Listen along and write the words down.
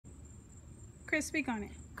Chris, speak on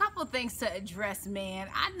it. Couple things to address, man.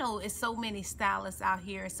 I know it's so many stylists out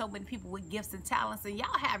here and so many people with gifts and talents, and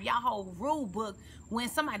y'all have y'all whole rule book when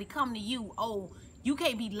somebody come to you. Oh, you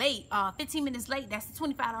can't be late. 15 minutes late, that's a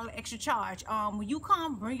 $25 extra charge. When you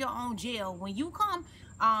come, bring your own gel. When you come,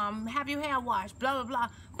 have your hair washed, blah, blah, blah.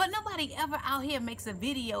 But nobody ever out here makes a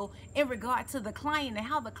video in regard to the client and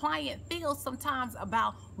how the client feels sometimes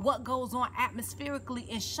about what goes on atmospherically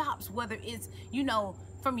in shops, whether it's, you know,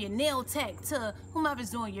 from your nail tech to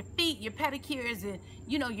whomever's doing your feet, your pedicures, and,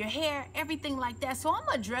 you know, your hair, everything like that. So I'm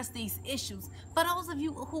gonna address these issues. For those of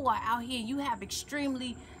you who are out here, you have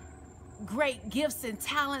extremely great gifts and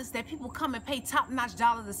talents that people come and pay top-notch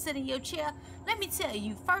dollars to sit in your chair. Let me tell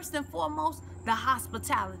you, first and foremost, the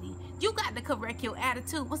hospitality. You got to correct your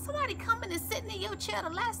attitude. When somebody coming and sitting in your chair,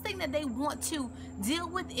 the last thing that they want to deal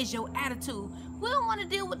with is your attitude. We don't want to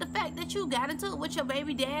deal with the fact that you got into it with your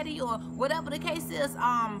baby daddy or whatever the case is.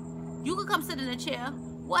 You can come sit in a chair.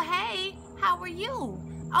 Well, hey, how are you?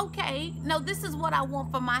 Okay, no, this is what I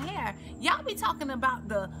want for my hair. Y'all be talking about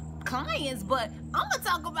the clients, but I'm gonna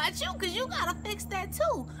talk about you because you gotta fix that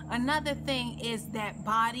too. Another thing is that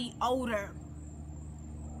body odor.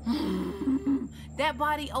 That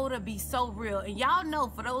body odor be so real, and y'all know,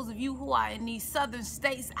 for those of you who are in these southern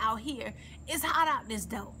states out here, it's hot out this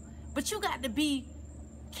door, but you got to be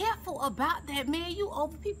careful about that, man. You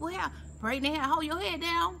over people hair, braiding their hair, hold your head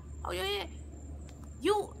down, hold your head.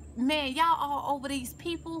 Man, y'all all over these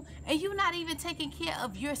people, and you're not even taking care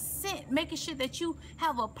of your scent, making sure that you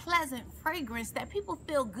have a pleasant fragrance that people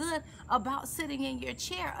feel good about sitting in your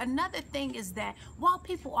chair. Another thing is that while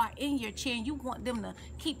people are in your chair and you want them to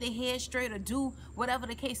keep their head straight or do whatever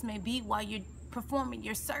the case may be while you're performing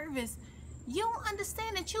your service, you don't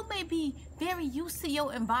understand that you may be very used to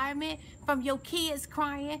your environment, from your kids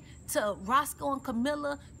crying to Roscoe and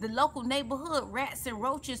Camilla, the local neighborhood rats and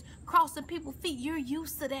roaches crossing people's feet. You're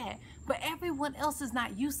used to that, but everyone else is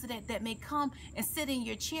not used to that, that may come and sit in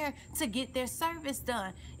your chair to get their service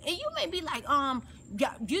done. And you may be like,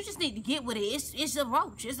 you just need to get with it. It's a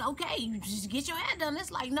roach. It's okay. You just get your hair done.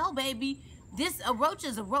 It's like, no, baby. A roach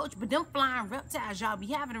is a roach, but them flying reptiles y'all be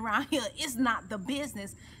having around here, it's not the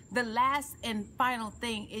business. The last and final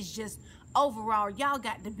thing is just overall, y'all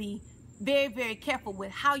got to be very, very careful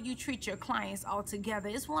with how you treat your clients altogether.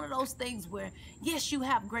 It's one of those things where, yes, you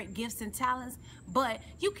have great gifts and talents, but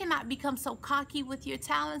you cannot become so cocky with your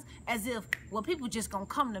talents as if, well, people just gonna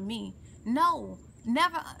come to me. No.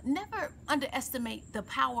 Never underestimate the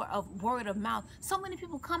power of word of mouth. So many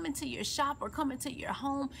people come into your shop or come into your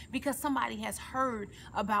home because somebody has heard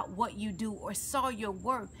about what you do or saw your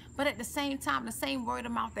work. But at the same time, the same word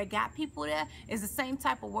of mouth that got people there is the same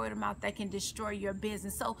type of word of mouth that can destroy your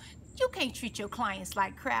business. So you can't treat your clients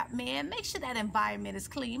like crap, man. Make sure that environment is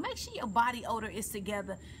clean. Make sure your body odor is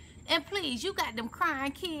together. And please, you got them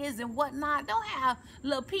crying kids and whatnot. Don't have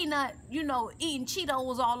little Peanut, you know, eating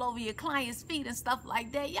Cheetos all over your clients' feet and stuff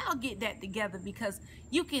like that. Y'all get that together, because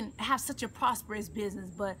you can have such a prosperous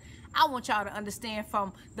business. But I want y'all to understand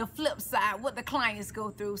from the flip side what the clients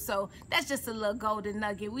go through. So that's just a little golden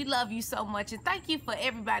nugget. We love you so much. And thank you for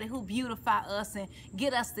everybody who beautify us and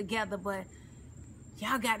get us together. But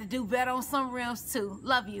y'all got to do better on some realms too.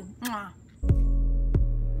 Love you. Mwah.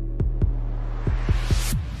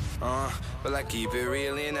 But I keep it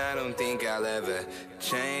real and I don't think I'll ever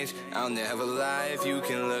change. I'll never lie if you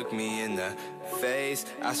can look me in the face.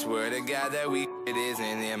 I swear to God that it isn't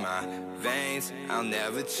in my veins. I'll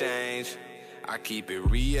never change. I keep it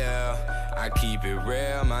real. I keep it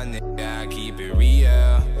real, my nigga. I keep it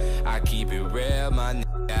real. I keep it real, my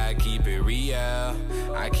nigga. I keep it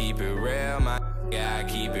real. I keep it real, my nigga. I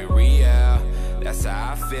keep it real. That's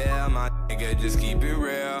how I feel, my nigga. Just keep it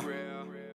real.